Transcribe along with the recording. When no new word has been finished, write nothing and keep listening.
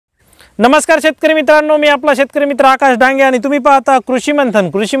नमस्कार शेतकरी मित्रांनो, मी आपला शेतकरी मित्र आकाश डांगे आणि तुम्ही पाहता कृषी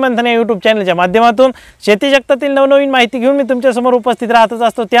मंथन या यूट्यूब चॅनलच्या माध्यमातून शेती जगतातील नवनवीन माहिती घेऊन मी तुमच्या समोर उपस्थित राहतच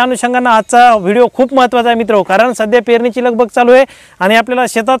असतो। त्या अनुषंगाने आजचा व्हिडिओ खूप महत्त्वाचा आहे मित्रो, कारण सध्या पेरणीची लगबग चालू आहे आणि आपल्याला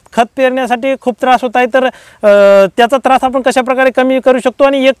शेतात खत पेरण्यासाठी खूप त्रास होत आहे। तर त्याचा त्रास आपण कशा प्रकारे कमी करू शकतो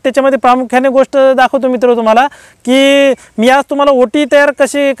आणि एक त्याच्यामध्ये प्रामुख्याने गोष्ट दाखवतो मित्रो तुम्हाला, की मी आज तुम्हाला ओटी तयार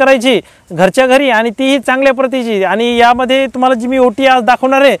कशी करायची घरच्या घरी आणि तीही चांगल्या प्रतीची। आणि यामध्ये तुम्हाला जी मी ओटी आज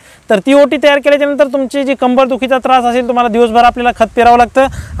दाखवणार आहे तर ती ओटी तयार केल्यानंतर तुमची जी कंबरदुखीचा त्रास असेल, तुम्हाला दिवसभर आपल्याला खत पेरावं लागतं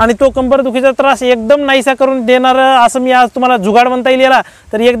आणि तो कंबरदुखीचा त्रास एकदम नाहीसा करून देणार असं मी आज तुम्हाला जुगाड म्हणता येईल याला।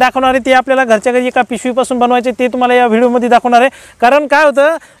 तर एक दाखवणार आहे ते आपल्याला घरच्या घरी एका पिशवीपासून बनवायचे, ते तुम्हाला या व्हिडिओमध्ये दाखवणार आहे। कारण काय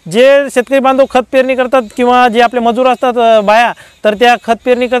होतं, जे शेतकरी बांधव खत पेरणी करतात किंवा जे आपले मजूर असतात बाया, तर त्या खत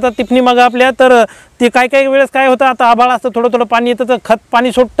पेरणी करतात टिपणी मग आपल्या, तर ते काही वेळेस काय होतं, आता आभाळ असतं थोडं पाणी येतं तर खत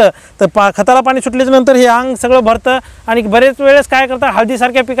पाणी सुटतं, तर खताला पाणी सुटल्याच्या नंतर हे अंग सगळं भरतं आणि बरेच वेळेस काय करतात,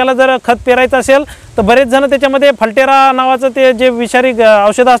 हळदीसारख्या पिकाला जर खत पेरायचं असेल तर बरेच जण त्याच्यामध्ये फलटेरा नावाचं ते जे विषारी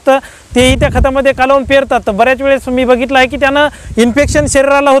औषध असतं तेही त्या खतामध्ये कालवून पेरतात। तर बऱ्याच वेळेस मी बघितलं आहे की त्यानं इन्फेक्शन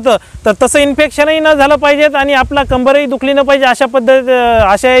शरीराला होतं, तर तसं इन्फेक्शनही न झालं पाहिजेत आणि आपला कंबरही दुखली न पाहिजे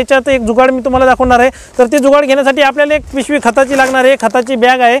अशा याच्यात एक जुगाड मी तुम्हाला दाखवणार आहे। तर ते जुगाड घेण्यासाठी आपल्याला एक पिशवी खताची लागणार आहे, खताची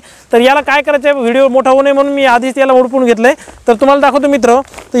बॅग आहे। तर याला काय करायचं आहे, व्हिडिओ मोठा होऊ नये म्हणून मी आधीच याला ओळखून घेतलंय, तर तुम्हाला दाखवतो मित्र।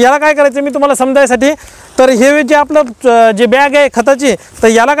 तर याला काय करायचं मी तुम्हाला समजायसाठी, तर हे जे आपलं जे बॅग आहे खताची, तर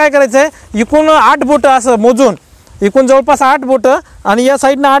याला काय करायचं आहे, एकूण 8 बोटं असं मोजून, एकूण जवळपास 8 बोटं आणि या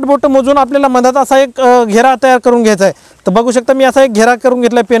साईडनं 8 बोटं मोजून आपल्याला मधात असा एक घेरा तयार करून घ्यायचा आहे। तर बघू शकता मी असा एक घेरा करून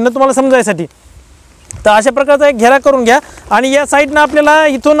घेतला पेननं तुम्हाला समजायसाठी। तर अशा प्रकारचा एक घेरा करून घ्या आणि या साईडनं आपल्याला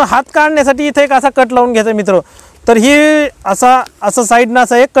इथून हात काढण्यासाठी इथे एक असा कट लावून घ्यायचा मित्र। तर ही असं साईडनं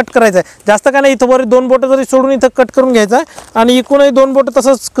असा एक कट करायचा आहे, जास्त काय नाही, इथं वर 2 बोटं जरी सोडून इथं कट करून घ्यायचा आहे आणि इकडूनही 2 बोटं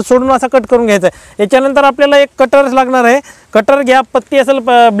तसंच सोडून असा कट करून घ्यायचा आहे। याच्यानंतर आपल्याला एक कटर लागणार आहे, कटर घ्या, पत्ती असेल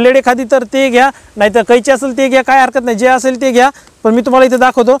ब्लेड एखादी तर ते घ्या, नाहीतर कैची असेल ते घ्या, काय हरकत नाही, जे असेल ते घ्या, पण मी तुम्हाला इथे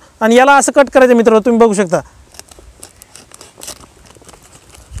दाखवतो। आणि याला असं कट करायचं मित्र, तुम्ही बघू शकता।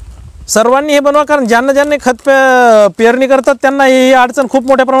 सर्वांनी हे बनवा, कारण ज्यांना खत पेरणी करतात त्यांना ही अडचण खूप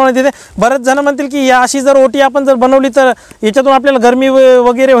मोठ्या प्रमाणात येते। बरेच जण म्हणतील की या अशी जर ओटी आपण जर बनवली तर याच्यातून आपल्याला गरमी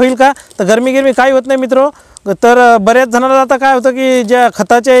वगैरे होईल का, तर गरमी काही होत नाही मित्र। तर बऱ्याच जणांना आता काय होतं की ज्या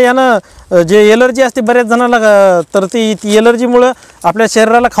खताच्या यानं जे एलर्जी असते बऱ्याच जणांना, तर ती एलर्जीमुळं आपल्या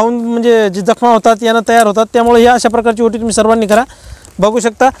शरीराला खाऊन म्हणजे जी जखमा होतात यानं तयार होतात, त्यामुळे या अशा प्रकारची ओटी तुम्ही सर्वांनी करा। बघू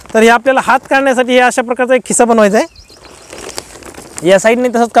शकता, तर हे आपल्याला हात काढण्यासाठी हे अशा प्रकारचा एक खिसा बनवायचा आहे, या साईडने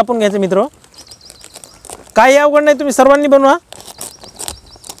तसंच कापून घ्यायचं मित्र, काही अवघड नाही, तुम्ही सर्वांनी बनवा।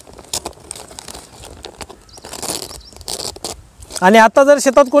 आणि आता जर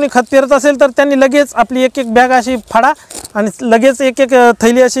शेतात कोणी खत पेरत असेल तर त्यांनी लगेच आपली एक बॅग अशी फाडा आणि लगेच एक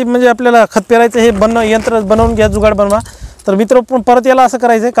थैली अशी, म्हणजे आपल्याला खत पेरायचं हे यंत्र बनवून घ्या, जुगाड बनवा। तर मित्र परत याला असं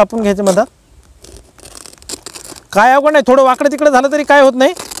करायचं आहे, कापून घ्यायचं मधात, काय अवघड नाही, थोडं वाकडं तिकडं झालं तरी काय होत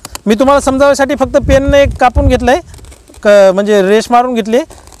नाही। मी तुम्हाला समजावण्यासाठी फक्त पेनने एक कापून घेतलं आहे, म्हणजे रेष मारून घेतली।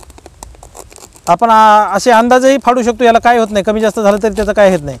 आपण असे अंदाजही फाडू शकतो, याला काय होत नाही, कमी जास्त झालं तरी त्याचं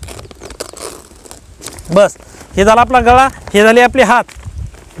काय होत नाही। बस, हे झाला आपला गळा, हे झाले आपले हात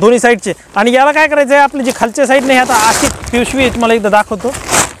दोन्ही साईडचे। आणि याला काय करायचं आहे, आपली जी खालच्या साईडने आता अशी पिशवी तुम्हाला एकदा दाखवतो,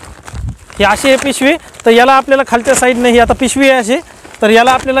 ही अशी आहे पिशवी। तर याला आपल्याला खालच्या साईडने, ही आता पिशवी आहे अशी, तर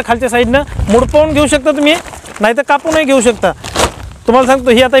याला आपल्याला खालच्या साईडनं मुडपवून घेऊ शकता तुम्ही, नाही तर कापूनही घेऊ शकता। तुम्हाला सांगतो,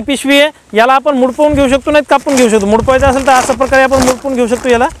 ही आता पिशवी आहे, याला आपण मुडपवून घेऊ शकतो, नाही कापून घेऊ शकतो। मुडपवायचं असेल तर अशा प्रकारे आपण मुडपवून घेऊ शकतो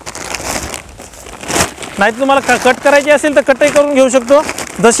याला, नाही तुम्हाला कट करायची असेल तर कटही करून घेऊ शकतो।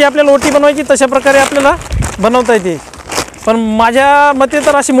 जशी आपल्याला ओटी बनवायची तशा प्रकारे आपल्याला बनवता येते, पण माझ्या मते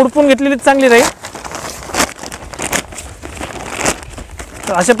तर अशी मुडपून घेतलेलीच चांगली राहील।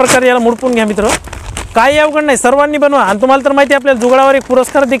 तर अशा प्रकारे याला मुडपून घ्या मित्र, काही अवघड नाही, सर्वांनी बनवा। आणि तुम्हाला तर माहिती आहे आपल्याला जुगाडावर एक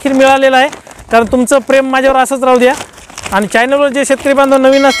पुरस्कार देखील मिळालेला आहे, कारण तुमचं प्रेम माझ्यावर असंच राहू द्या। आणि चॅनलवर जे शेतकरी बांधव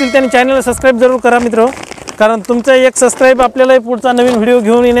नवीन असतील त्यांनी चॅनलला सबस्क्राईब जरूर करा मित्र, कारण तुमचं एक सबस्क्राईब आपल्याला पुढचा नवीन व्हिडिओ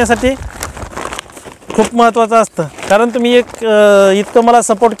घेऊन येण्यासाठी खूप महत्त्वाचं असतं। कारण तुम्ही इतकं मला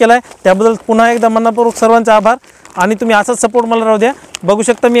सपोर्ट केला आहे त्याबद्दल पुन्हा एकदा मनपूर्वक सर्वांचा आभार, आणि तुम्ही असाच सपोर्ट मला राहू द्या। बघू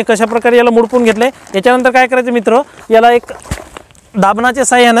शकता मी कशा प्रकारे याला मुडपून घेतलं आहे। याच्यानंतर काय करायचं मित्र, याला एक दाबणाच्या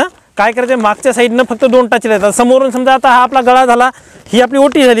साह्यानं काय करायचं, मागच्या साईडनं फक्त 2 टाचे लावायचे। समोरून समजा आता हा आपला गळा झाला, ही आपली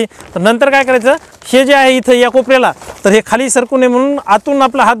ओटी झाली, तर नंतर काय करायचं, हे जे आहे इथं या कोपऱ्याला, तर हे खाली सरकू नये म्हणून आतून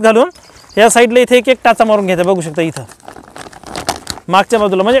आपला हात घालून या साईडला इथे एक टाचा मारून घ्यायचा। बघू शकता इथं मागच्या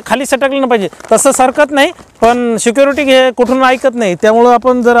बाजूला, म्हणजे खाली सटकलं न पाहिजे, तसं सरकत नाही, पण सिक्युरिटी कुठून ऐकत नाही, त्यामुळं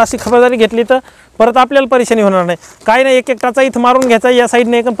आपण जर अशी खबरदारी घेतली तर परत आपल्याला परेशानी होणार नाही। काही नाही, एक टाचा इथं मारून घ्यायचा, या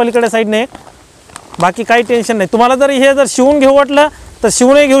साईडने एक पलीकडे साईडने एक, बाकी काही टेन्शन नाही। तुम्हाला जर हे जर शिवून घेऊ वाटलं तर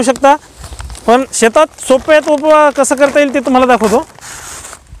शिवूनही घेऊ शकता, पण शेतात सोप्यात कसं करता येईल ते तुम्हाला दाखवतो।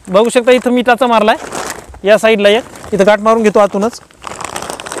 बघू शकता इथं मी टाचा मारलाय, या साईडला एक इथं गाठ मारून घेतो आतूनच।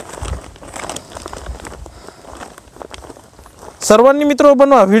 सर्वांनी मित्र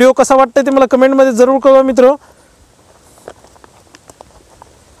बनवा, व्हिडिओ कसा वाटतंय ते मला कमेंटमध्ये जरूर कळवा मित्र।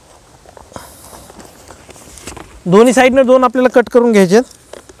 दोन्ही साईडने 2 आपल्याला कट करून घ्यायचे।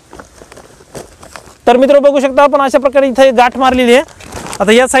 तर मित्र बघू शकता आपण अशा प्रकारे इथे गाठ मारलेली आहे।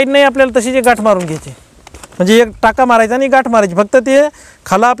 आता या साईडने आपल्याला तशी जे गाठ मारून घ्यायची, म्हणजे एक टाका मारायचा आणि गाठ मारायची, फक्त ते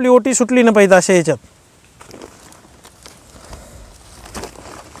खाला आपली ओटी सुटली न पाहिजे अशा याच्यात।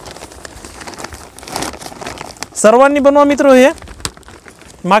 सर्वांनी बनवा मित्र। हे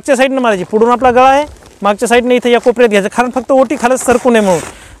मागच्या साईडने मारायची, पुढून आपला गळा आहे, मागच्या साईडने इथे या कोपऱ्यात घ्यायचं, कारण फक्त ओटी खालच सरकू नये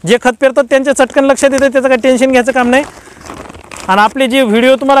म्हणून। जे खत पेरतात त्यांच्या चटकन लक्षात येतं, त्याचं काही टेन्शन घ्यायचं काम नाही। आणि आपले जे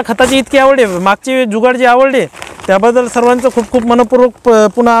व्हिडिओ तुम्हाला खताची इतकी आवडले, मागचे जुगाड जे आवडले त्याबद्दल सर्वांचं खूप खूप मनपूर्वक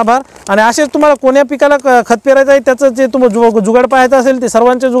पुन्हा आभार। आणि असेच तुम्हाला कोण्या पिकाला खत पेरायचं आहे त्याचं जे तुम्हाला जुगाड पाहायचं असेल ते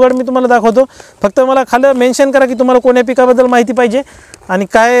सर्वांचे जुगाड मी तुम्हाला दाखवतो। फक्त मला खाली मेन्शन करा की तुम्हाला कोण्या पिकाबद्दल माहिती पाहिजे आणि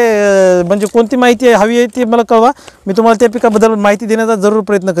काय म्हणजे कोणती माहिती हवी आहे ती मला कळवा, मी तुम्हाला त्या पिकाबद्दल माहिती देण्याचा जरूर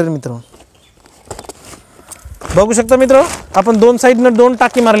प्रयत्न करेन मित्र। बघू शकता मित्र आपण 2 साईडने 2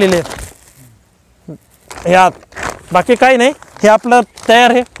 टाकी मारलेले आहेत यात, बाकी काही नाही, हे आपलं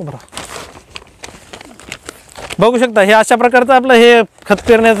तयार आहे। बघू शकता हे अशा प्रकारचं आपलं हे खत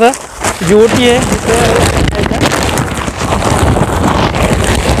पेरण्याचं जी ओटी आहे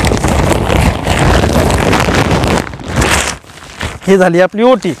हे झाली आपली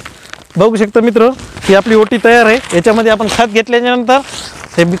ओटी। बघू शकता मित्र ही आपली ओटी तयार आहे। याच्यामध्ये आपण खत घेतल्याच्या नंतर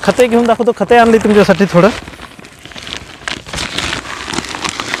हे मी खते घेऊन दाखवतो, खते आणले तुमच्यासाठी थोडं।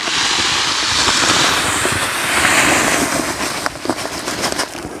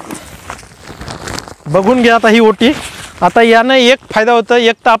 बघून घ्या आता ही ओटी। आता यानं एक फायदा होता,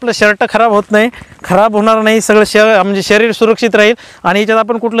 एक तर आपलं शर्ट खराब होत नाही, खराब होणार नाही, सगळं म्हणजे शरीर सुरक्षित राहील। आणि याच्यात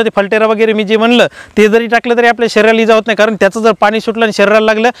आपण कुठलं ते फलटेरा वगैरे मी जे म्हणलं ते जरी टाकलं तरी आपल्या शरीराला इजा होत नाही, कारण त्याचं जर पाणी सुटलं आणि शरीराला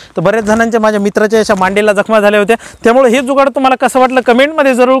लागलं तर बऱ्याच जणांच्या माझ्या मित्राच्या अशा मांडीला जखमा झाल्या होत्या। त्यामुळे हे जुगाड तुम्हाला कसं वाटलं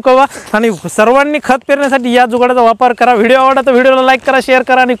कमेंटमध्ये जरूर कळवा आणि सर्वांनी खत पेरण्यासाठी या जुगाडाचा वापर करा। व्हिडिओ आवडला तर व्हिडिओला लाईक करा, शेअर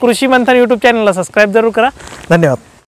करा आणि कृषी मंथन यूट्यूब चॅनलला सबस्क्राईब जरूर करा। धन्यवाद।